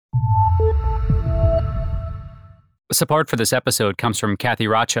Support for this episode comes from Kathy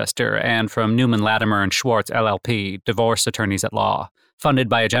Rochester and from Newman Latimer and Schwartz LLP, Divorce Attorneys at Law, funded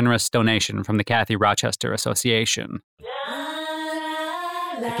by a generous donation from the Kathy Rochester Association.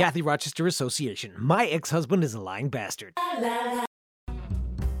 The Kathy Rochester Association. My ex-husband is a lying bastard.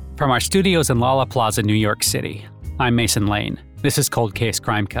 From our studios in Lala Plaza, New York City, I'm Mason Lane. This is Cold Case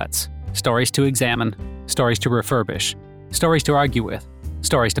Crime Cuts. Stories to examine, stories to refurbish, stories to argue with,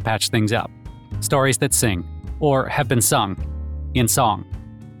 stories to patch things up, stories that sing, or have been sung, in song.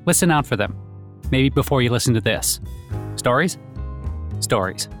 Listen out for them, maybe before you listen to this. Stories?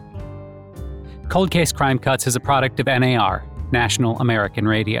 Stories. Cold Case Crime Cuts is a product of NAR, National American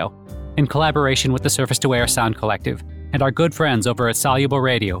Radio, in collaboration with the Surface to Air Sound Collective and our good friends over at Soluble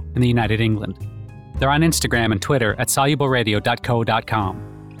Radio in the United England. They're on Instagram and Twitter at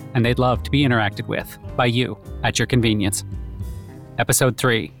solubleradio.co.com, and they'd love to be interacted with by you at your convenience. Episode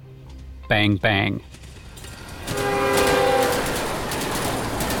 3, Bang Bang.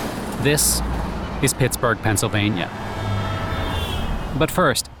 This is Pittsburgh, Pennsylvania. But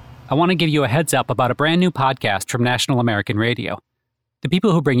first, I want to give you a heads up about a brand new podcast from National American Radio, the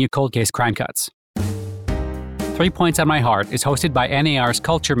people who bring you Cold Case Crime Cuts. 3 Points on My Heart is hosted by NAR's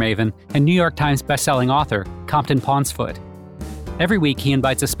culture maven and New York Times bestselling author, Compton Ponsfoot. Every week, he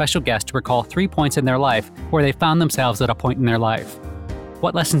invites a special guest to recall 3 points in their life where they found themselves at a point in their life.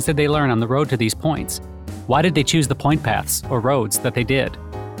 What lessons did they learn on the road to these points? Why did they choose the point paths, or roads, that they did?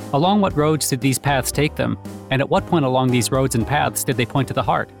 Along what roads did these paths take them? And at what point along these roads and paths did they point to the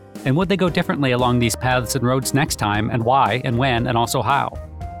heart? And would they go differently along these paths and roads next time, and why, and when, and also how?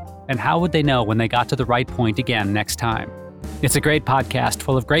 And how would they know when they got to the right point again next time? It's a great podcast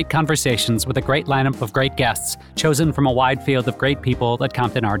full of great conversations with a great lineup of great guests chosen from a wide field of great people that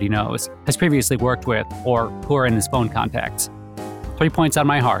Compton already knows, has previously worked with, or who are in his phone contacts. 3 Points on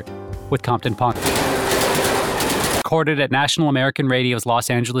My Heart with Compton Ponsfoot. Recorded at National American Radio's Los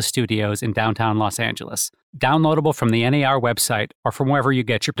Angeles studios in downtown Los Angeles. Downloadable from the NAR website or from wherever you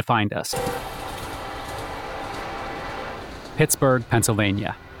get your to find us. Pittsburgh,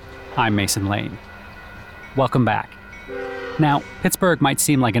 Pennsylvania. I'm Mason Lane. Welcome back. Now, Pittsburgh might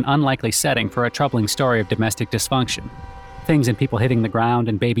seem like an unlikely setting for a troubling story of domestic dysfunction. Things and people hitting the ground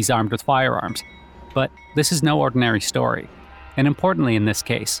and babies armed with firearms. But this is no ordinary story. And importantly in this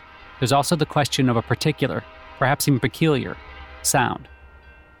case, there's also the question of a particular, perhaps even peculiar, sound.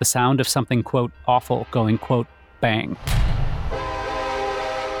 The sound of something, quote, awful going, quote, bang.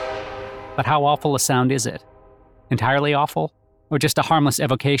 But how awful a sound is it? Entirely awful? Or just a harmless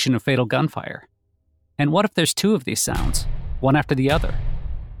evocation of fatal gunfire? And what if there's two of these sounds, one after the other?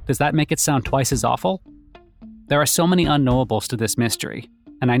 Does that make it sound twice as awful? There are so many unknowables to this mystery,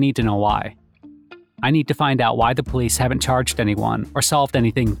 and I need to know why. I need to find out why the police haven't charged anyone or solved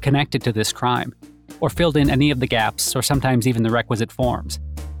anything connected to this crime, or filled in any of the gaps or sometimes even the requisite forms.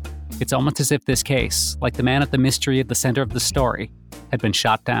 It's almost as if this case, like the man at the mystery at the center of the story, had been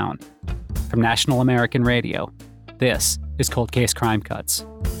shot down. From National American Radio, this is Cold Case Crime Cuts.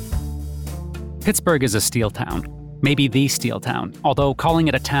 Pittsburgh is a steel town, maybe the steel town, although calling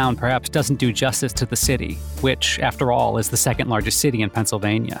it a town perhaps doesn't do justice to the city, which, after all, is the second largest city in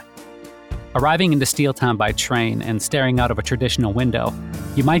Pennsylvania. Arriving into Steeltown by train and staring out of a traditional window,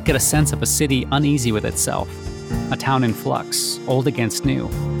 you might get a sense of a city uneasy with itself. A town in flux, old against new,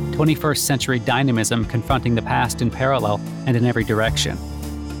 21st century dynamism confronting the past in parallel and in every direction.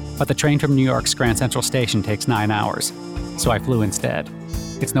 But the train from New York's Grand Central Station takes 9 hours, so I flew instead.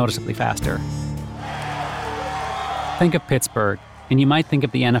 It's noticeably faster. Think of Pittsburgh, and you might think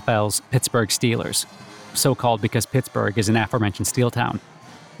of the NFL's Pittsburgh Steelers, so called because Pittsburgh is an aforementioned steel town.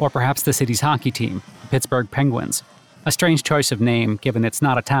 Or perhaps the city's hockey team, the Pittsburgh Penguins. A strange choice of name, given it's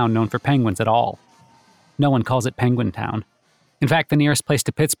not a town known for penguins at all. No one calls it Penguin Town. In fact, the nearest place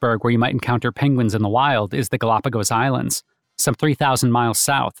to Pittsburgh where you might encounter penguins in the wild is the Galapagos Islands, some 3,000 miles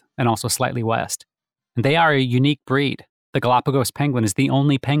south and also slightly west. And they are a unique breed. The Galapagos penguin is the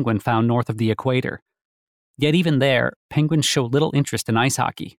only penguin found north of the equator. Yet even there, penguins show little interest in ice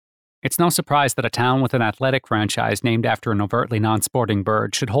hockey. It's no surprise that a town with an athletic franchise named after an overtly non-sporting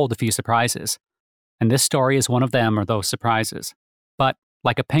bird should hold a few surprises. And this story is one of them or those surprises. But,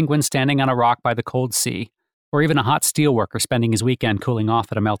 like a penguin standing on a rock by the cold sea, or even a hot steelworker spending his weekend cooling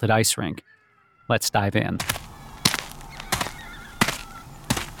off at a melted ice rink, let's dive in.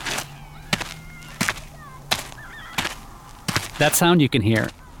 That sound you can hear,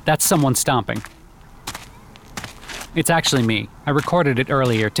 that's someone stomping. It's actually me. I recorded it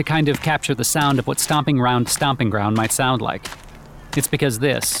earlier to kind of capture the sound of what stomping around stomping ground might sound like. It's because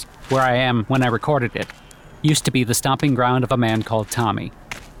this, where I am when I recorded it, used to be the stomping ground of a man called Tommy.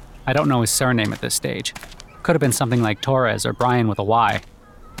 I don't know his surname at this stage. Could have been something like Torres or Brian with a Y.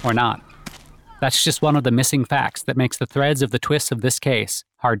 Or not. That's just one of the missing facts that makes the threads of the twists of this case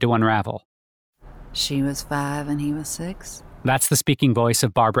hard to unravel. She was 5 and he was 6? That's the speaking voice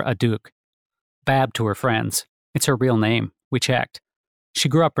of Barbara Aduke. Bab to her friends. It's her real name. We checked. She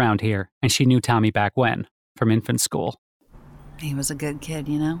grew up round here, and she knew Tommy back when, from infant school. He was a good kid,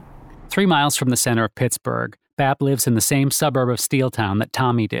 you know? 3 miles from the center of Pittsburgh, Bab lives in the same suburb of Steeltown that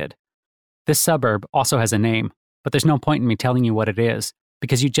Tommy did. This suburb also has a name, but there's no point in me telling you what it is,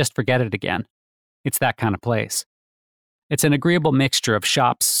 because you'd just forget it again. It's that kind of place. It's an agreeable mixture of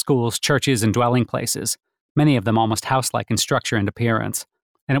shops, schools, churches, and dwelling places, many of them almost house-like in structure and appearance.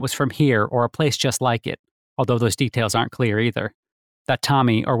 And it was from here, or a place just like it, although those details aren't clear either, that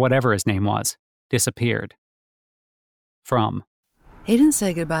Tommy, or whatever his name was, disappeared. From. He didn't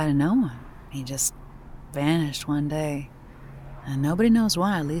say goodbye to no one. He just vanished one day. And nobody knows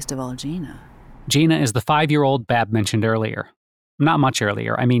why, least of all Gina. Gina is the 5-year-old Bab mentioned earlier. Not much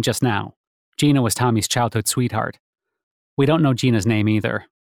earlier, I mean just now. Gina was Tommy's childhood sweetheart. We don't know Gina's name either,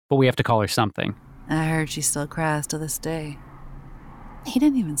 but we have to call her something. I heard she still cries to this day. He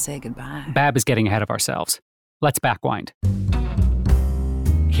didn't even say goodbye. Bab is getting ahead of ourselves. Let's backwind.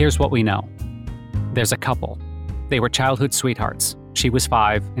 Here's what we know. There's a couple. They were childhood sweethearts. She was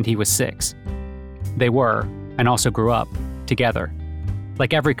 5 and he was 6. They were, and also grew up, together.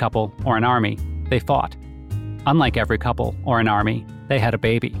 Like every couple, or an army, they fought. Unlike every couple, or an army, they had a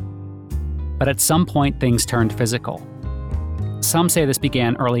baby. But at some point, things turned physical. Some say this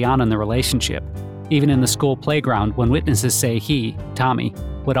began early on in the relationship, even in the school playground when witnesses say he, Tommy,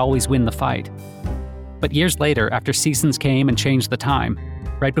 would always win the fight. But years later, after seasons came and changed the time,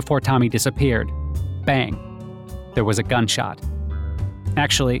 right before Tommy disappeared, bang, there was a gunshot.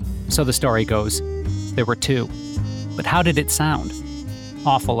 Actually, so the story goes, there were 2. But how did it sound?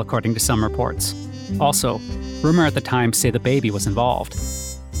 Awful, according to some reports. Also, rumor at the time say the baby was involved.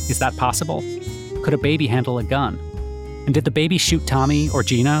 Is that possible? Could a baby handle a gun? And did the baby shoot Tommy or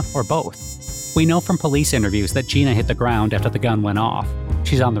Gina or both? We know from police interviews that Gina hit the ground after the gun went off.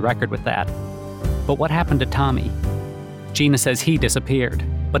 She's on the record with that. But what happened to Tommy? Gina says he disappeared.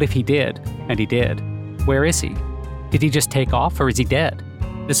 But if he did, and he did, where is he? Did he just take off or is he dead?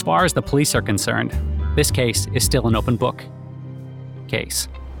 As far as the police are concerned, this case is still an open book case.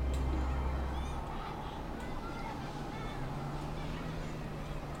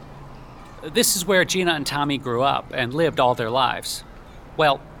 This is where Gina and Tommy grew up and lived all their lives.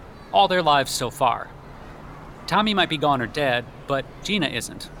 Well, all their lives so far. Tommy might be gone or dead, but Gina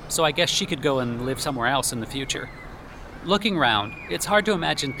isn't, so I guess she could go and live somewhere else in the future. Looking round, it's hard to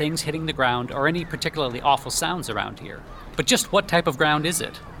imagine things hitting the ground or any particularly awful sounds around here. But just what type of ground is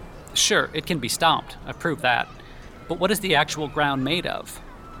it? Sure, it can be stomped, I've proved that. But what is the actual ground made of?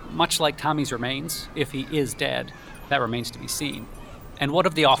 Much like Tommy's remains, if he is dead, that remains to be seen. And what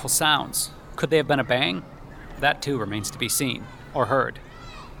of the awful sounds? Could they have been a bang? That too remains to be seen, or heard.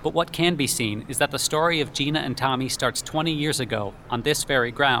 But what can be seen is that the story of Gina and Tommy starts 20 years ago on this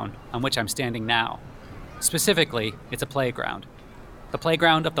very ground on which I'm standing now. Specifically, it's a playground. The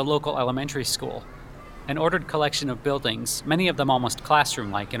playground of the local elementary school. An ordered collection of buildings, many of them almost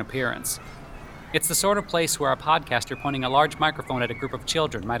classroom-like in appearance. It's the sort of place where a podcaster pointing a large microphone at a group of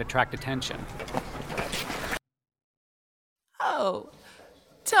children might attract attention. Oh,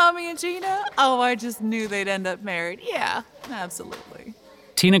 Tommy and Gina? Oh, I just knew they'd end up married. Yeah, absolutely.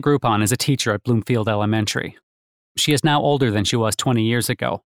 Tina Groupon is a teacher at Bloomfield Elementary. She is now older than she was 20 years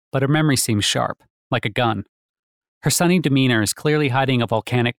ago, but her memory seems sharp, like a gun. Her sunny demeanor is clearly hiding a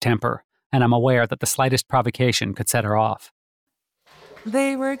volcanic temper, and I'm aware that the slightest provocation could set her off.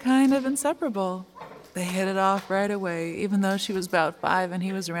 They were kind of inseparable. They hit it off right away, even though she was about 5 and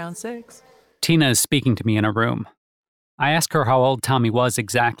he was around 6. Tina is speaking to me in a room. I ask her how old Tommy was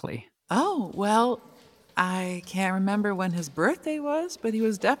exactly. Oh, well, I can't remember when his birthday was, but he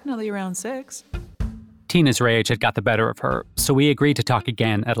was definitely around 6. Tina's rage had got the better of her, so we agreed to talk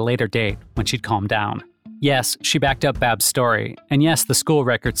again at a later date when she'd calmed down. Yes, she backed up Bab's story, and yes, the school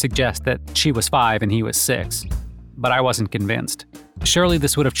records suggest that she was 5 and he was 6. But I wasn't convinced. Surely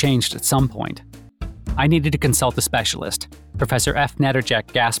this would have changed at some point. I needed to consult a specialist, Professor F.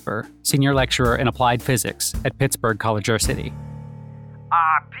 Netterjack Gasper, Senior Lecturer in Applied Physics at Pittsburgh College-City.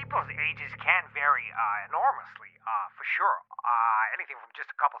 People's ages can vary enormously, for sure. Anything from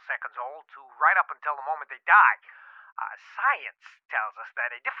just a couple seconds old to right up until the moment they die. Science tells us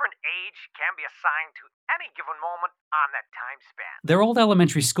that a different age can be assigned to any given moment on that time span. Their old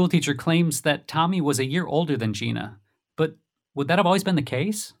elementary school teacher claims that Tommy was a year older than Gina. But would that have always been the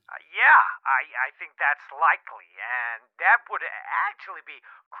case? Yeah, I think that's likely, and that would actually be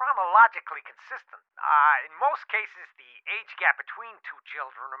chronologically consistent. In most cases, the age gap between two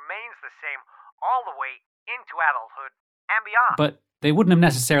children remains the same all the way into adulthood and beyond. But they wouldn't have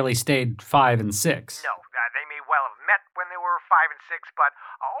necessarily stayed 5 and 6. No, they may well have met when they were 5 and 6, but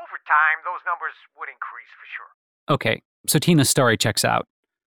over time, those numbers would increase for sure. Okay, so Tina's story checks out.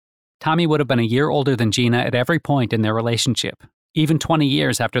 Tommy would have been a year older than Gina at every point in their relationship, even 20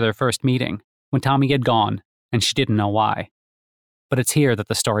 years after their first meeting, when Tommy had gone, and she didn't know why. But it's here that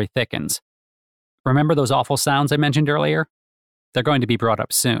the story thickens. Remember those awful sounds I mentioned earlier? They're going to be brought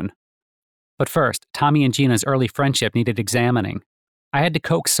up soon. But first, Tommy and Gina's early friendship needed examining. I had to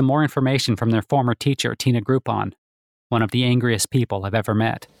coax some more information from their former teacher, Tina Groupon, one of the angriest people I've ever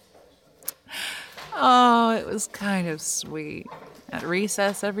met. Oh, it was kind of sweet. At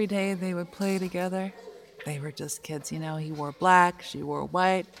recess every day, they would play together. They were just kids, you know. He wore black, she wore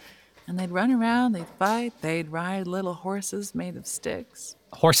white. And they'd run around, they'd fight, they'd ride little horses made of sticks.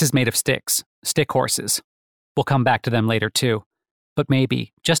 Horses made of sticks. Stick horses. We'll come back to them later, too. But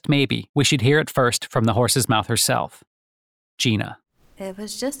maybe, just maybe, we should hear it first from the horse's mouth herself. Gina. It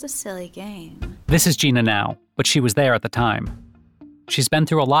was just a silly game. This is Gina now, but she was there at the time. She's been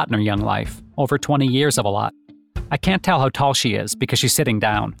through a lot in her young life, over 20 years of a lot. I can't tell how tall she is because she's sitting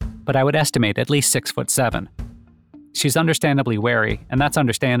down, but I would estimate at least 6'7". She's understandably wary, and that's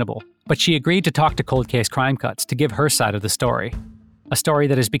understandable, but she agreed to talk to Cold Case Crime Cuts to give her side of the story. A story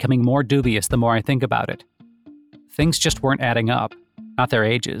that is becoming more dubious the more I think about it. Things just weren't adding up. Not their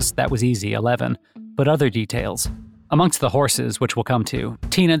ages, that was easy, 11, but other details. Amongst the horses, which we'll come to,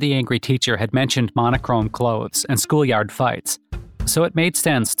 Tina the angry teacher had mentioned monochrome clothes and schoolyard fights, so it made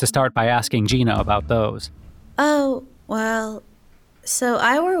sense to start by asking Gina about those. Oh, well, so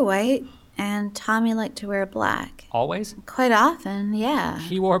I wore white, and Tommy liked to wear black. Always? Quite often, yeah.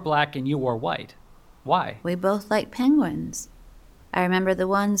 He wore black and you wore white. Why? We both like penguins. I remember the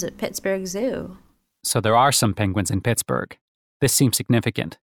ones at Pittsburgh Zoo. So there are some penguins in Pittsburgh. This seemed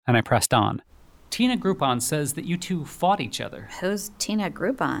significant, and I pressed on. Tina Groupon says that you two fought each other. Who's Tina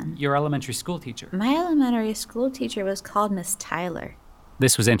Groupon? Your elementary school teacher. My elementary school teacher was called Miss Tyler.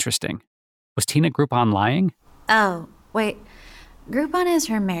 This was interesting. Was Tina Groupon lying? Oh, wait. Groupon is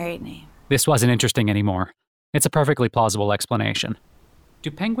her married name. This wasn't interesting anymore. It's a perfectly plausible explanation.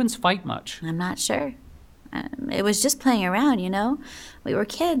 Do penguins fight much? I'm not sure. It was just playing around, you know? We were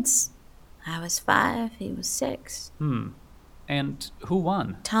kids. I was 5, he was 6. And who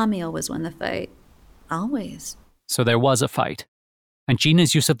won? Tommy always won the fight. Always. So there was a fight. And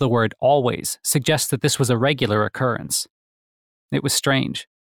Gina's use of the word always suggests that this was a regular occurrence. It was strange.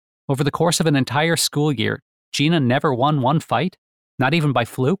 Over the course of an entire school year, Gina never won one fight? Not even by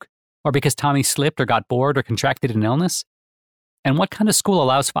fluke? Or because Tommy slipped or got bored or contracted an illness? And what kind of school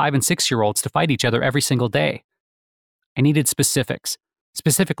allows 5 and 6-year-olds to fight each other every single day? I needed specifics,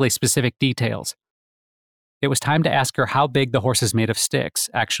 specifically specific details. It was time to ask her how big the horses made of sticks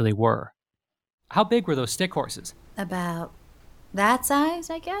actually were. How big were those stick horses? About that size,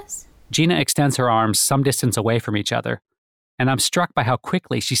 I guess? Gina extends her arms some distance away from each other, and I'm struck by how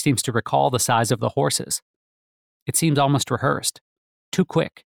quickly she seems to recall the size of the horses. It seems almost rehearsed. Too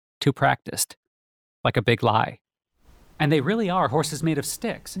quick. Too practiced. Like a big lie. And they really are horses made of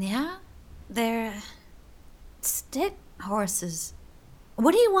sticks. Yeah? They're stick horses.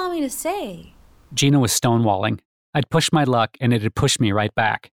 What do you want me to say? Gina was stonewalling. I'd pushed my luck, and it had pushed me right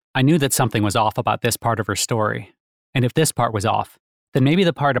back. I knew that something was off about this part of her story. And if this part was off, then maybe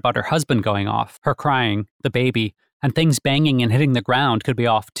the part about her husband going off, her crying, the baby, and things banging and hitting the ground could be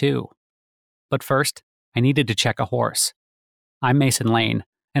off too. But first, I needed to check a horse. I'm Mason Lane,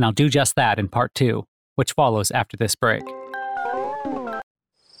 and I'll do just that in part 2, which follows after this break.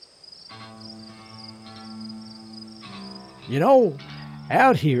 You know,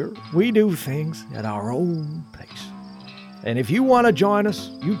 out here, we do things at our own pace. And if you want to join us,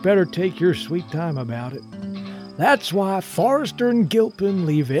 you better take your sweet time about it. That's why Forrester and Gilpin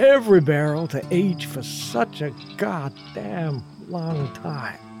leave every barrel to age for such a goddamn long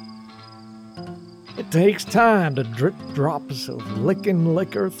time. It takes time to drip drops of licking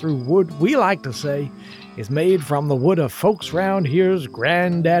liquor through wood we like to say is made from the wood of folks round here's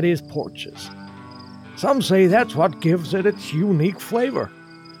granddaddy's porches. Some say that's what gives it its unique flavor.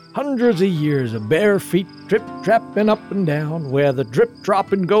 Hundreds of years of bare feet drip-trapping up and down where the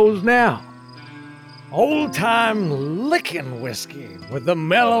drip-dropping goes now. Old-time licking whiskey with the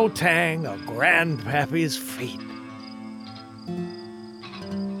mellow tang of Grandpappy's feet.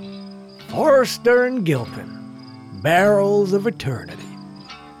 Forrester and Gilpin, barrels of eternity.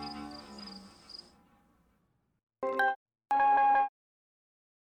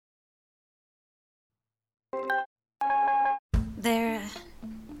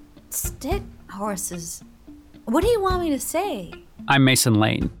 stick horses. What do you want me to say? I'm Mason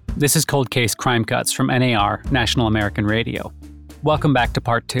Lane. This is Cold Case Crime Cuts from NAR, National American Radio. Welcome back to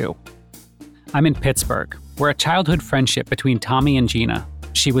part 2. I'm in Pittsburgh, where a childhood friendship between Tommy and Gina,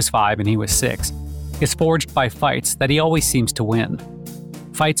 she was 5 and he was 6, is forged by fights that he always seems to win.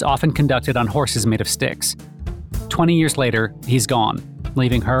 Fights often conducted on horses made of sticks. 20 years later, he's gone,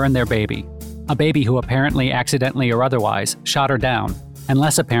 leaving her and their baby. A baby who apparently accidentally or otherwise shot her down, and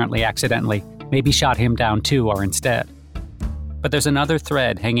less apparently accidentally, maybe shot him down too or instead. But there's another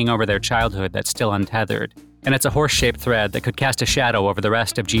thread hanging over their childhood that's still untethered, and it's a horse-shaped thread that could cast a shadow over the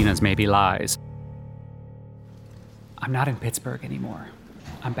rest of Gina's maybe lies. I'm not in Pittsburgh anymore.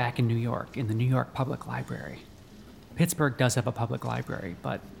 I'm back in New York, in the New York Public Library. Pittsburgh does have a public library,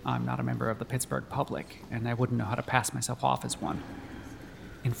 but I'm not a member of the Pittsburgh Public, and I wouldn't know how to pass myself off as one.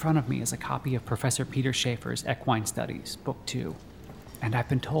 In front of me is a copy of Professor Peter Schaefer's Equine Studies, Book 2, and I've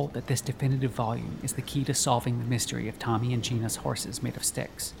been told that this definitive volume is the key to solving the mystery of Tommy and Gina's horses made of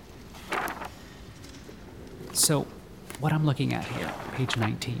sticks. So, what I'm looking at here, page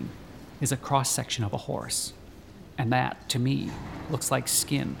 19, is a cross-section of a horse. And that, to me, looks like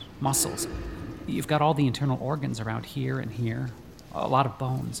skin, muscles. You've got all the internal organs around here and here, a lot of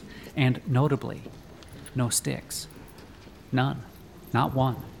bones, and notably, no sticks. None. Not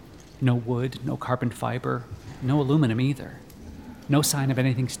one. No wood, no carbon fiber, no aluminum either. No sign of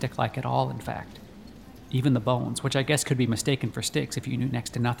anything stick-like at all, in fact. Even the bones, which I guess could be mistaken for sticks if you knew next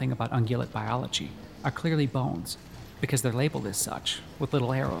to nothing about ungulate biology, are clearly bones, because they're labeled as such, with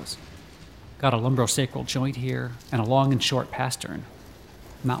little arrows. Got a lumbosacral joint here, and a long and short pastern.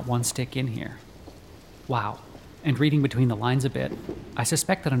 Not one stick in here. Wow. And reading between the lines a bit, I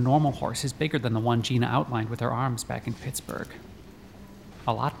suspect that a normal horse is bigger than the one Gina outlined with her arms back in Pittsburgh.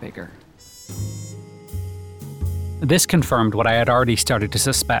 A lot bigger. This confirmed what I had already started to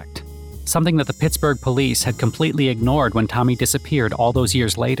suspect, something that the Pittsburgh police had completely ignored when Tommy disappeared all those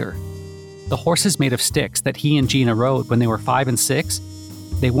years later. The horses made of sticks that he and Gina rode when they were 5 and 6,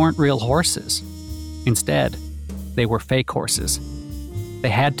 they weren't real horses. Instead, they were fake horses. They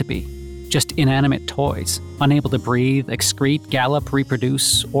had to be, just inanimate toys, unable to breathe, excrete, gallop,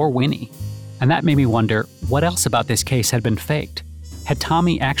 reproduce, or whinny. And that made me wonder, what else about this case had been faked? Had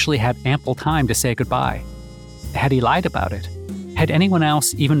Tommy actually had ample time to say goodbye? Had he lied about it? Had anyone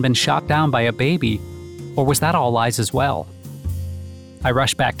else even been shot down by a baby, or was that all lies as well? I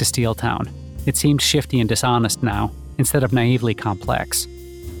rushed back to Steeltown. It seemed shifty and dishonest now, instead of naively complex.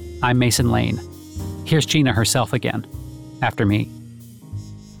 I'm Mason Lane. Here's Gina herself again, after me.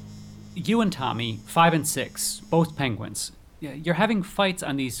 You and Tommy, 5 and 6, both penguins. You're having fights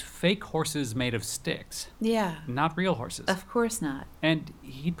on these fake horses made of sticks. Yeah. Not real horses. Of course not. And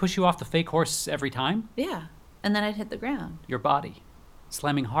he'd push you off the fake horse every time? Yeah. And then I'd hit the ground. Your body,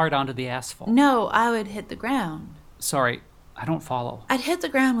 slamming hard onto the asphalt. No, I would hit the ground. Sorry, I don't follow. I'd hit the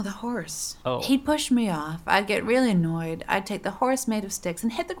ground with a horse. Oh. He'd push me off. I'd get really annoyed. I'd take the horse made of sticks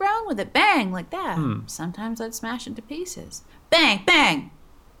and hit the ground with it. Bang, like that. Sometimes I'd smash it to pieces. Bang, bang!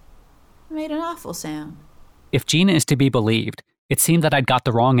 It made an awful sound. If Gina is to be believed, it seemed that I'd got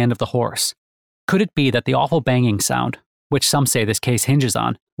the wrong end of the horse. Could it be that the awful banging sound, which some say this case hinges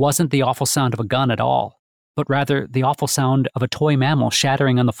on, wasn't the awful sound of a gun at all, but rather the awful sound of a toy mammal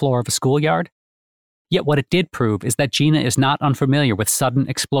shattering on the floor of a schoolyard? Yet what it did prove is that Gina is not unfamiliar with sudden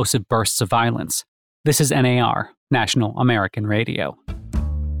explosive bursts of violence. This is NAR, National American Radio.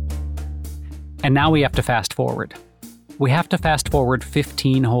 And now we have to fast forward. We have to fast forward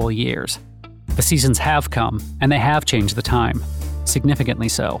 15 whole years. The seasons have come, and they have changed the time. Significantly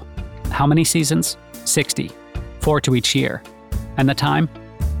so. How many seasons? 60. 4 to each year. And the time?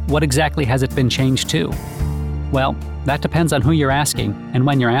 What exactly has it been changed to? Well, that depends on who you're asking and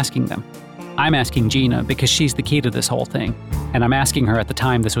when you're asking them. I'm asking Gina because she's the key to this whole thing, and I'm asking her at the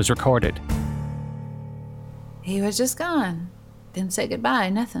time this was recorded. He was just gone. Didn't say goodbye,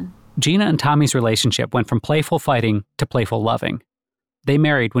 nothing. Gina and Tommy's relationship went from playful fighting to playful loving. They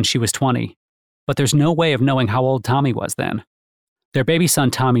married when she was 20, but there's no way of knowing how old Tommy was then. Their baby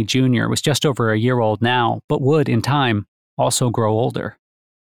son Tommy Jr. was just over a year old now, but would, in time, also grow older.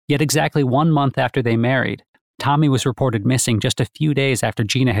 Yet exactly 1 month after they married, Tommy was reported missing just a few days after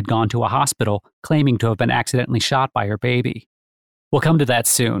Gina had gone to a hospital, claiming to have been accidentally shot by her baby. We'll come to that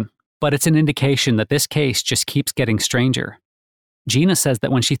soon, but it's an indication that this case just keeps getting stranger. Gina says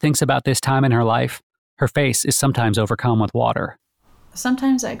that when she thinks about this time in her life, her face is sometimes overcome with water.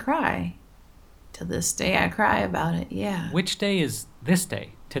 Sometimes I cry. To this day I cry about it, yeah. Which day is this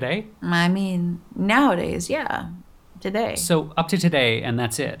day? Today? I mean, nowadays, yeah. Today. So up to today, and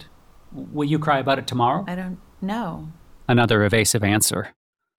that's it. Will you cry about it tomorrow? I don't know. Another evasive answer.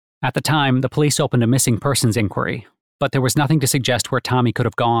 At the time, the police opened a missing persons inquiry, but there was nothing to suggest where Tommy could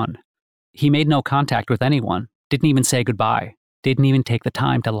have gone. He made no contact with anyone, didn't even say goodbye, didn't even take the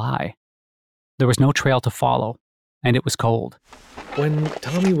time to lie. There was no trail to follow, and it was cold. When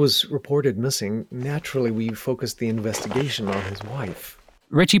Tommy was reported missing, naturally we focused the investigation on his wife.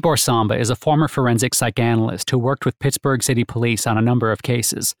 Richie Borsamba is a former forensic psychanalyst who worked with Pittsburgh City Police on a number of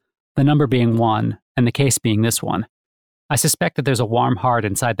cases, the number being 1, and the case being this one. I suspect that there's a warm heart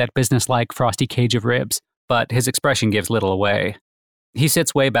inside that businesslike frosty cage of ribs, but his expression gives little away. He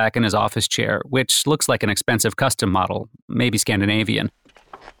sits way back in his office chair, which looks like an expensive custom model, maybe Scandinavian.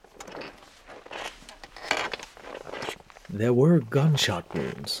 There were gunshot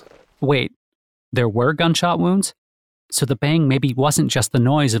wounds. Wait, there were gunshot wounds? So the bang maybe wasn't just the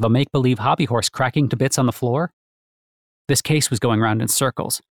noise of a make-believe hobby horse cracking to bits on the floor? This case was going round in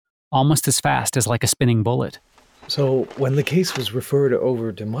circles, almost as fast as like a spinning bullet. So when the case was referred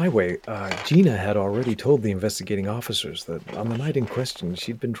over to my way, Gina had already told the investigating officers that on the night in question,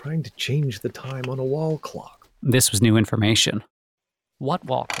 she'd been trying to change the time on a wall clock. This was new information. What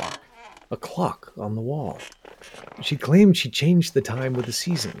wall clock? A clock on the wall. She claimed she changed the time with the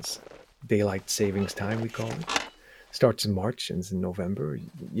seasons. Daylight savings time, we call it. Starts in March, ends in November.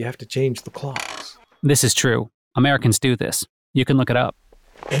 You have to change the clocks. This is true. Americans do this. You can look it up.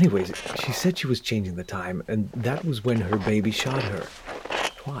 Anyways, she said she was changing the time, and that was when her baby shot her.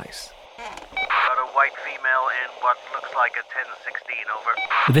 Twice. Got a white female in what looks like a 1016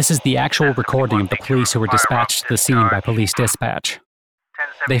 over. This is the actual recording of the police who were dispatched to the scene by police dispatch.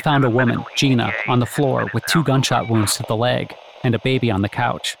 They found a woman, Gina, on the floor with 2 gunshot wounds to the leg and a baby on the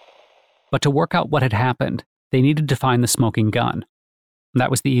couch. But to work out what had happened, they needed to find the smoking gun. That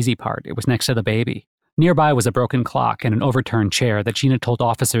was the easy part. It was next to the baby. Nearby was a broken clock and an overturned chair that Gina told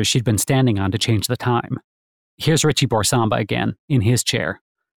officers she'd been standing on to change the time. Here's Richie Borsamba again, in his chair,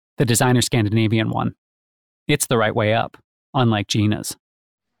 the designer Scandinavian one. It's the right way up, unlike Gina's.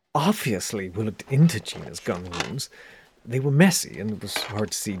 Obviously, we looked into Gina's gun wounds. They were messy, and it was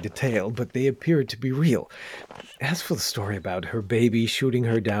hard to see detail, but they appeared to be real. As for the story about her baby shooting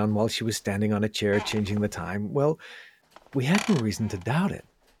her down while she was standing on a chair changing the time, well, we had no reason to doubt it.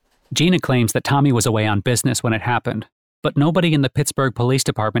 Gina claims that Tommy was away on business when it happened, but nobody in the Pittsburgh Police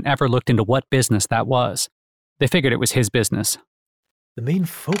Department ever looked into what business that was. They figured it was his business. The main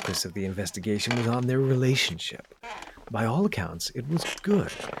focus of the investigation was on their relationship. By all accounts, it was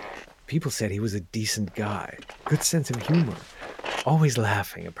good. People said he was a decent guy, good sense of humor, always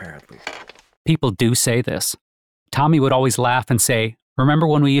laughing, apparently. People do say this. Tommy would always laugh and say, "Remember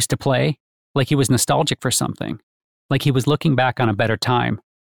when we used to play?" Like he was nostalgic for something. Like he was looking back on a better time,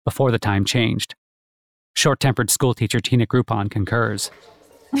 before the time changed. Short-tempered schoolteacher Tina Groupon concurs.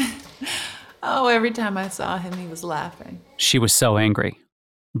 Oh, every time I saw him, he was laughing. She was so angry.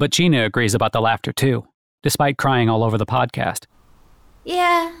 But Gina agrees about the laughter too, despite crying all over the podcast.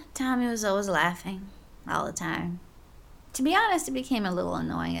 Yeah, Tommy was always laughing, all the time. To be honest, it became a little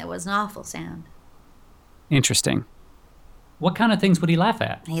annoying. It was an awful sound. Interesting. What kind of things would he laugh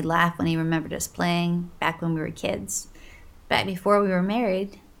at? He'd laugh when he remembered us playing, back when we were kids, back before we were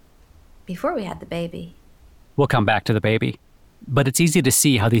married, before we had the baby. We'll come back to the baby. But it's easy to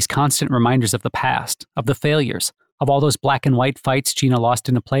see how these constant reminders of the past, of the failures, of all those black and white fights Gina lost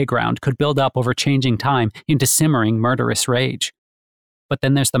in a playground could build up over changing time into simmering, murderous rage. But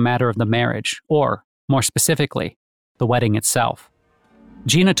then there's the matter of the marriage, or, more specifically, the wedding itself.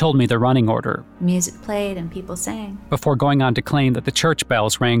 Gina told me the running order. Music played and people sang. Before going on to claim that the church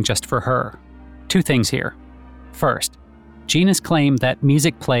bells rang just for her. 2 things here. First, Gina's claim that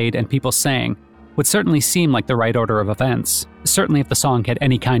music played and people sang would certainly seem like the right order of events, certainly if the song had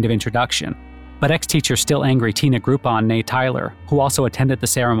any kind of introduction. But ex-teacher still angry Tina Groupon, née Tyler, who also attended the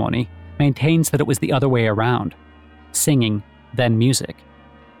ceremony, maintains that it was the other way around. Singing, then music.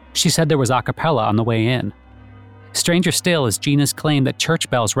 She said there was a cappella on the way in. Stranger still is Gina's claim that church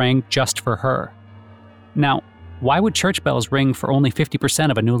bells rang just for her. Now, why would church bells ring for only 50%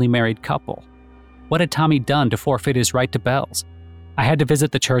 of a newly married couple? What had Tommy done to forfeit his right to bells? I had to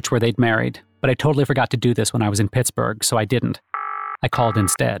visit the church where they'd married, but I totally forgot to do this when I was in Pittsburgh, so I didn't. I called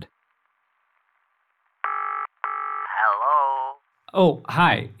instead. Hello? Oh,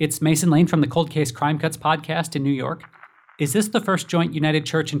 hi. It's Mason Lane from the Cold Case Crime Cuts podcast in New York. Is this the First Joint United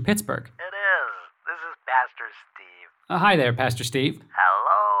Church in Pittsburgh? It is. This is Pastor Steve. Hi there, Pastor Steve.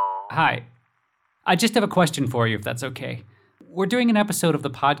 Hello? Hi. I just have a question for you, if that's okay. We're doing an episode of the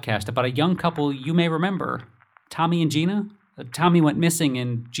podcast about a young couple you may remember, Tommy and Gina. Tommy went missing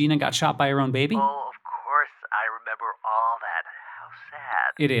and Gina got shot by her own baby? Oh, of course I remember all that. How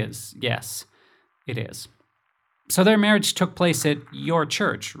sad. It is, yes. It is. So their marriage took place at your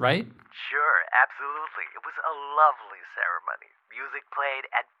church, right? Sure, absolutely. It was a lovely ceremony. Music played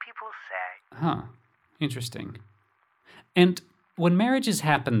and people sang. Huh. Interesting. And when marriages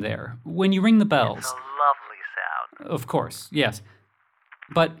happen there, when you ring the bells... It's a lovely sound. Of course, yes.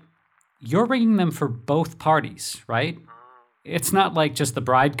 But you're ringing them for both parties, right? It's not like just the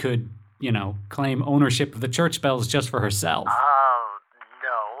bride could, claim ownership of the church bells just for herself. Oh,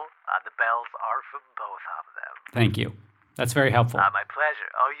 no. The bells are for both of them. Thank you. That's very helpful. My pleasure.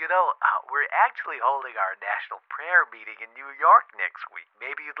 Oh, we're actually holding our national prayer meeting in New York next week.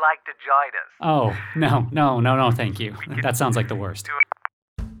 Maybe you'd like to join us. Oh, no, thank you. That sounds like the worst.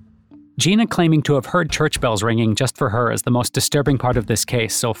 Gina claiming to have heard church bells ringing just for her is the most disturbing part of this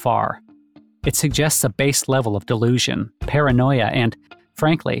case so far. It suggests a base level of delusion, paranoia, and,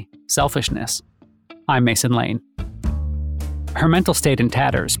 frankly, selfishness. I'm Mason Lane. Her mental state in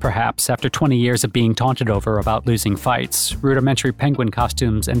tatters, perhaps, after 20 years of being taunted over about losing fights, rudimentary penguin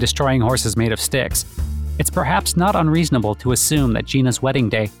costumes, and destroying horses made of sticks. It's perhaps not unreasonable to assume that Gina's wedding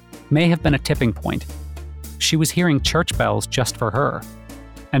day may have been a tipping point. She was hearing church bells just for her.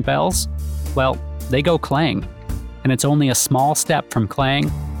 And bells? Well, they go clang. And it's only a small step from clang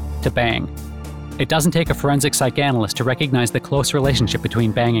to bang. It doesn't take a forensic psychanalyst to recognize the close relationship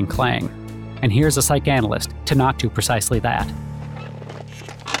between bang and clang. And here's a psychanalyst to not do precisely that.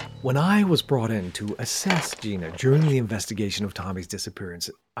 When I was brought in to assess Gina during the investigation of Tommy's disappearance,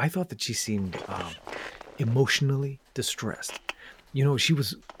 I thought that she seemed emotionally distressed. She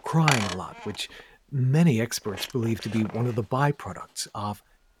was crying a lot, which many experts believe to be one of the byproducts of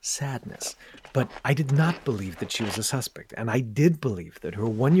sadness. But I did not believe that she was a suspect, and I did believe that her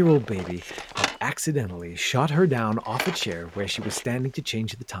 1-year-old baby had accidentally shot her down off a chair where she was standing to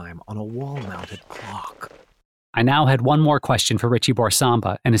change the time on a wall-mounted clock. I now had one more question for Richie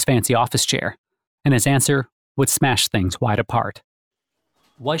Borsamba and his fancy office chair, and his answer would smash things wide apart.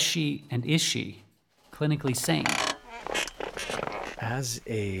 Was she, and is she, clinically sane? As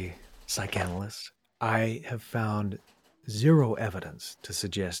a psychanalyst, I have found zero evidence to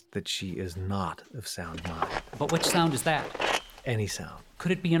suggest that she is not of sound mind. But which sound is that? Any sound.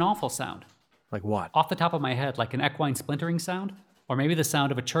 Could it be an awful sound? Like what? Off the top of my head, like an equine splintering sound? Or maybe the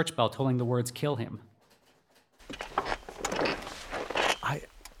sound of a church bell tolling the words, "Kill him."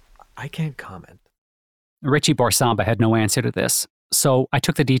 I can't comment. Richie Borsamba had no answer to this, so I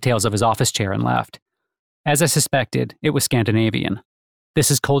took the details of his office chair and left. As I suspected, it was Scandinavian. This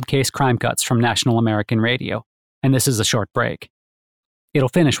is Cold Case Crime Cuts from National American Radio, and this is a short break. It'll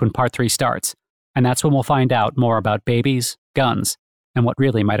finish when part 3 starts, and that's when we'll find out more about babies, guns, and what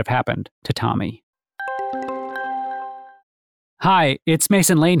really might have happened to Tommy. Hi, it's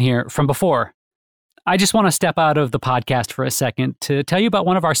Mason Lane here from before. I just want to step out of the podcast for a second to tell you about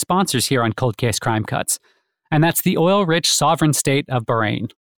one of our sponsors here on Cold Case Crime Cuts, and that's the oil-rich sovereign state of Bahrain.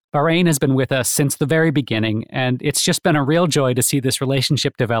 Bahrain has been with us since the very beginning, and it's just been a real joy to see this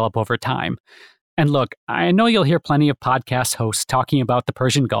relationship develop over time. And look, I know you'll hear plenty of podcast hosts talking about the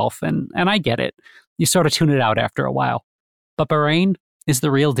Persian Gulf, and I get it. You sort of tune it out after a while. But Bahrain is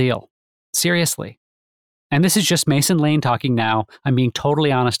the real deal. Seriously. And this is just Mason Lane talking now. I'm being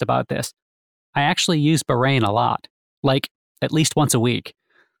totally honest about this. I actually use Bahrain a lot, like at least once a week.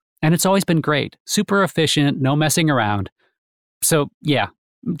 And it's always been great, super efficient, no messing around. So yeah,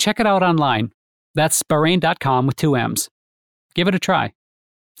 check it out online. That's Bahrain.com with 2 M's. Give it a try.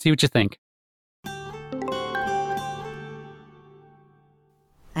 See what you think.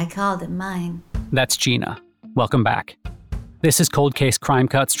 I called it mine. That's Gina. Welcome back. This is Cold Case Crime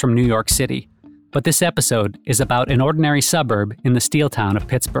Cuts from New York City, but this episode is about an ordinary suburb in the steel town of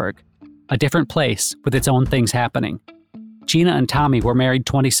Pittsburgh. A different place with its own things happening. Gina and Tommy were married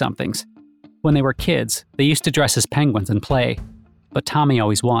 20-somethings. When they were kids, they used to dress as penguins and play. But Tommy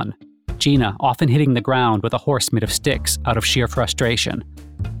always won. Gina often hitting the ground with a horse made of sticks out of sheer frustration.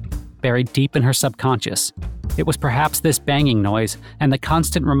 Buried deep in her subconscious, it was perhaps this banging noise and the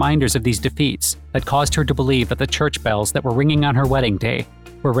constant reminders of these defeats that caused her to believe that the church bells that were ringing on her wedding day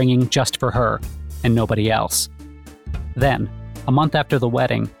were ringing just for her and nobody else. Then, a month after the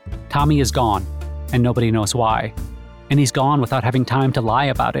wedding, Tommy is gone, and nobody knows why. And he's gone without having time to lie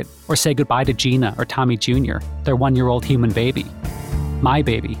about it or say goodbye to Gina or Tommy Jr., their 1-year-old human baby. My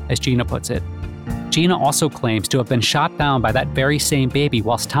baby, as Gina puts it. Gina also claims to have been shot down by that very same baby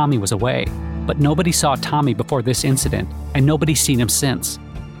whilst Tommy was away, but nobody saw Tommy before this incident, and nobody's seen him since.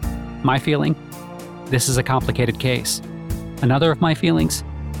 My feeling? This is a complicated case. Another of my feelings?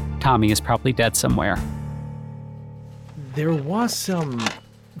 Tommy is probably dead somewhere. There was some,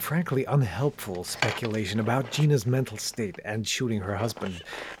 frankly, unhelpful speculation about Gina's mental state and shooting her husband,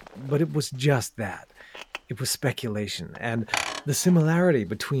 but it was just that. it was speculation, and the similarity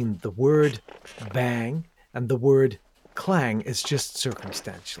between the word bang and the word clang is just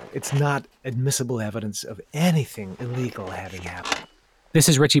circumstantial. It's not admissible evidence of anything illegal having happened. This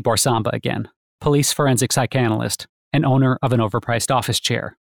is Richie Borsamba again, police forensic psychanalyst and owner of an overpriced office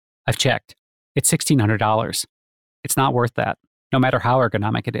chair. I've checked. It's $1,600. It's not worth that, no matter how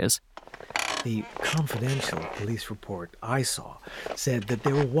ergonomic it is. The confidential police report I saw said that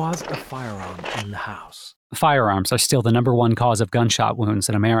there was a firearm in the house. Firearms are still the number one cause of gunshot wounds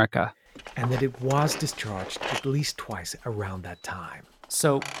in America. And that it was discharged at least twice around that time.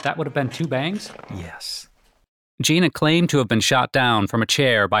 So that would have been 2 bangs? Yes. Gina claimed to have been shot down from a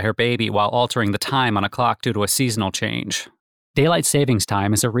chair by her baby while altering the time on a clock due to a seasonal change. Daylight savings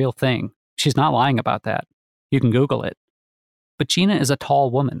time is a real thing. She's not lying about that. You can Google it. But Gina is a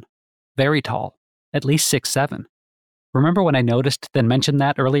tall woman. Very tall. At least 6'7". Remember when I noticed then mentioned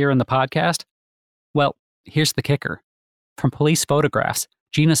that earlier in the podcast? Well, here's the kicker. From police photographs,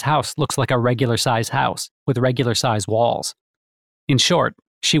 Gina's house looks like a regular-size house with regular-size walls. In short,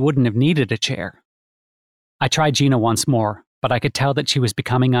 she wouldn't have needed a chair. I tried Gina once more, but I could tell that she was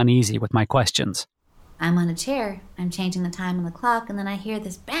becoming uneasy with my questions. I'm on a chair. I'm changing the time on the clock, and then I hear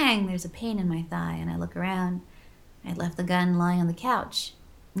this bang. There's a pain in my thigh, and I look around. I'd left the gun lying on the couch.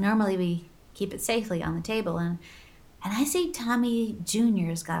 Normally we keep it safely on the table, and I see Tommy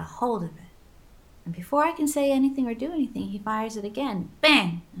Jr.'s got a hold of it. And before I can say anything or do anything, he fires it again.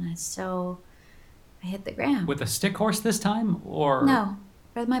 Bang! And I hit the ground. With a stick horse this time, or...? No,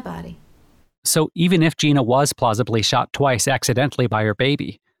 with my body. So even if Gina was plausibly shot twice accidentally by her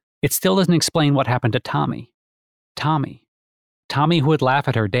baby, it still doesn't explain what happened to Tommy. Tommy who would laugh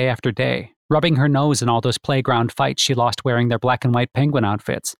at her day after day, rubbing her nose in all those playground fights she lost wearing their black and white penguin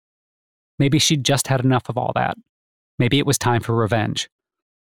outfits. Maybe she'd just had enough of all that. Maybe it was time for revenge.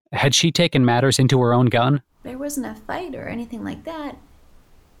 Had she taken matters into her own gun? There wasn't a fight or anything like that.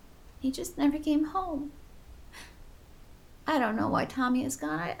 He just never came home. I don't know why Tommy is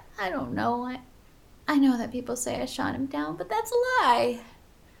gone. I don't know. I know that people say I shot him down, but that's a lie.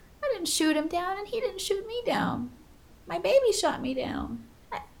 I didn't shoot him down, and he didn't shoot me down. My baby shot me down.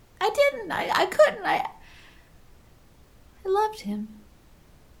 I didn't. I couldn't. I loved him.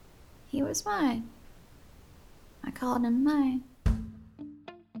 He was mine. I called him mine.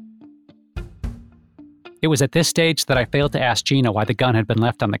 It was at this stage that I failed to ask Gina why the gun had been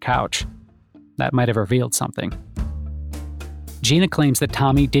left on the couch. That might have revealed something. Gina claims that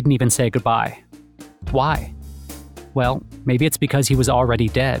Tommy didn't even say goodbye. Why? Well, maybe it's because he was already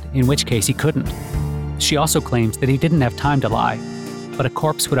dead, in which case he couldn't. She also claims that he didn't have time to lie, but a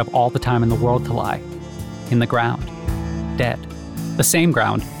corpse would have all the time in the world to lie. In the ground. Dead. The same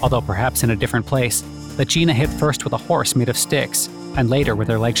ground, although perhaps in a different place, that Gina hit first with a horse made of sticks, and later with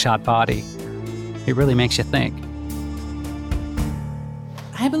her leg-shot body. It really makes you think.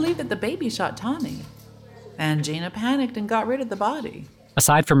 I believe that the baby shot Tommy, and Gina panicked and got rid of the body.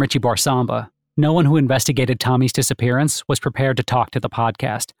 Aside from Richie Borsamba, no one who investigated Tommy's disappearance was prepared to talk to the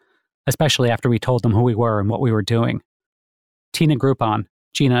podcast, especially after we told them who we were and what we were doing. Tina Groupon,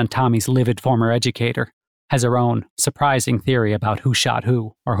 Gina and Tommy's livid former educator, has her own surprising theory about who shot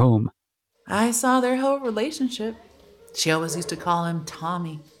who or whom. I saw their whole relationship. She always used to call him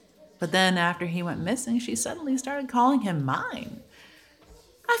Tommy. But then after he went missing, she suddenly started calling him mine.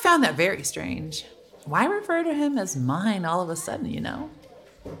 I found that very strange. Why refer to him as mine all of a sudden, you know?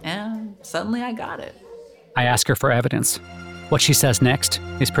 And suddenly I got it. I ask her for evidence. What she says next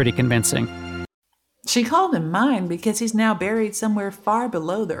is pretty convincing. She called him mine because he's now buried somewhere far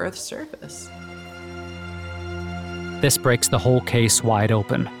below the Earth's surface. This breaks the whole case wide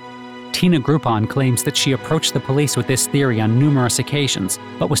open. Tina Groupon claims that she approached the police with this theory on numerous occasions,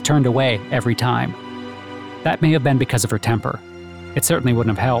 but was turned away every time. That may have been because of her temper. It certainly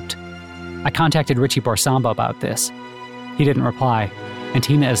wouldn't have helped. I contacted Richie Borsamba about this. He didn't reply, and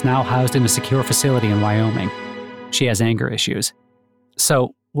Tina is now housed in a secure facility in Wyoming. She has anger issues.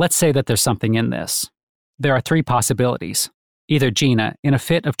 So, let's say that there's something in this. There are 3 possibilities. Either Gina, in a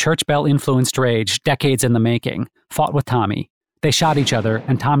fit of church bell-influenced rage decades in the making, fought with Tommy. They shot each other,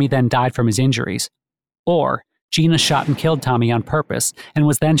 and Tommy then died from his injuries. Or Gina shot and killed Tommy on purpose and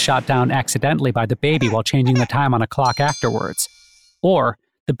was then shot down accidentally by the baby while changing the time on a clock afterwards. Or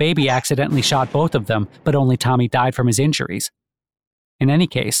the baby accidentally shot both of them, but only Tommy died from his injuries. In any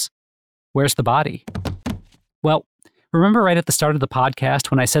case, where's the body? Well, remember right at the start of the podcast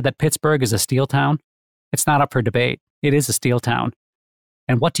when I said that Pittsburgh is a steel town? It's not up for debate. It is a steel town.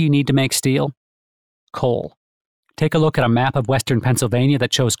 And what do you need to make steel? Coal. Take a look at a map of western Pennsylvania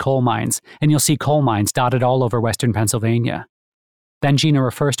that shows coal mines, and you'll see coal mines dotted all over western Pennsylvania. Then Gina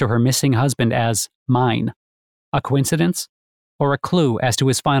refers to her missing husband as mine. A coincidence? Or a clue as to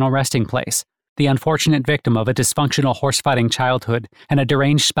his final resting place? The unfortunate victim of a dysfunctional horse-fighting childhood and a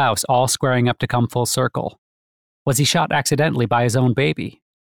deranged spouse all squaring up to come full circle. Was he shot accidentally by his own baby?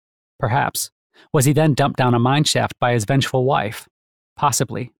 Perhaps. Was he then dumped down a mine shaft by his vengeful wife?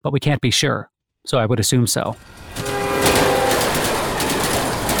 Possibly, but we can't be sure, so I would assume so.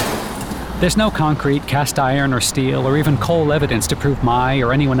 There's no concrete, cast iron, or steel, or even coal evidence to prove my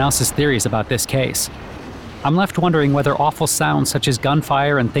or anyone else's theories about this case. I'm left wondering whether awful sounds such as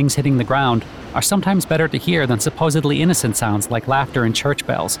gunfire and things hitting the ground are sometimes better to hear than supposedly innocent sounds like laughter and church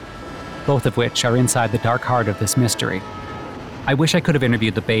bells, both of which are inside the dark heart of this mystery. I wish I could have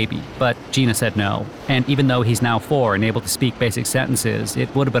interviewed the baby, but Gina said no, and even though he's now 4 and able to speak basic sentences,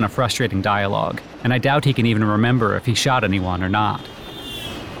 it would have been a frustrating dialogue, and I doubt he can even remember if he shot anyone or not.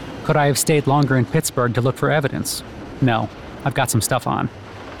 Could I have stayed longer in Pittsburgh to look for evidence? No, I've got some stuff on.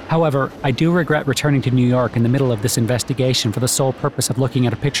 However, I do regret returning to New York in the middle of this investigation for the sole purpose of looking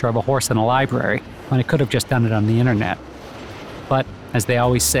at a picture of a horse in a library, when I could have just done it on the internet. But, as they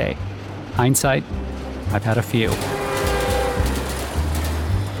always say, hindsight, I've had a few.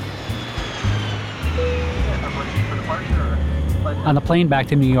 On the plane back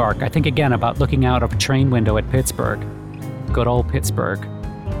to New York, I think again about looking out of a train window at Pittsburgh. Good old Pittsburgh.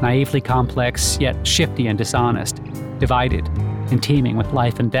 Naively complex, yet shifty and dishonest, divided, and teeming with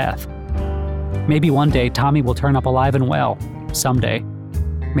life and death. Maybe one day Tommy will turn up alive and well, someday.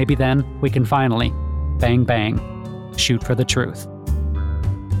 Maybe then we can finally, bang bang, shoot for the truth.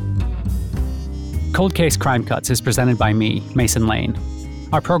 Cold Case Crime Cuts is presented by me, Mason Lane.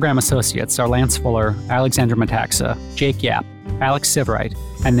 Our program associates are Lance Fuller, Alexander Metaxa, Jake Yap, Alex Siverite,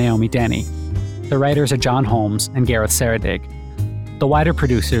 and Naomi Denny. The writers are John Holmes and Gareth Saradig. The wider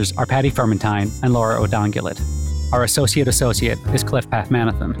producers are Patty Fermentine and Laura O'Dongulet. Our associate is Cliff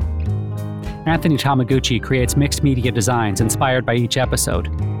Pathmanathan. Anthony Tamaguchi creates mixed media designs inspired by each episode.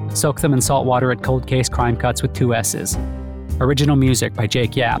 Soak them in salt water at Cold Case Crime Cuts with 2 S's. Original music by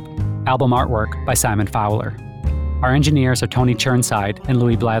Jake Yap. Album artwork by Simon Fowler. Our engineers are Tony Churnside and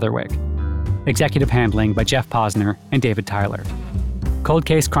Louis Blatherwick. Executive handling by Jeff Posner and David Tyler. Cold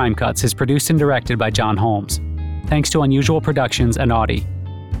Case Crime Cuts is produced and directed by John Holmes. Thanks to Unusual Productions and Audi.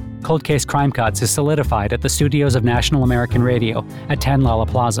 Cold Case Crime Cuts is solidified at the studios of National American Radio at 10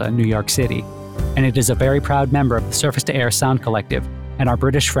 Lollaplaza, New York City, and it is a very proud member of the Surface to Air Sound Collective and our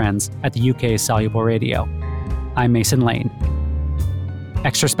British friends at the UK's Soluble Radio. I'm Mason Lane.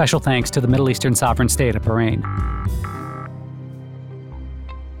 Extra special thanks to the Middle Eastern sovereign state of Bahrain.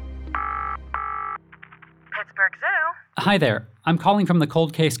 Pittsburgh Zoo? Hi there. I'm calling from the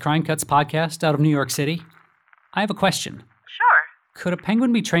Cold Case Crime Cuts podcast out of New York City. I have a question. Sure. Could a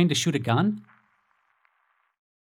penguin be trained to shoot a gun?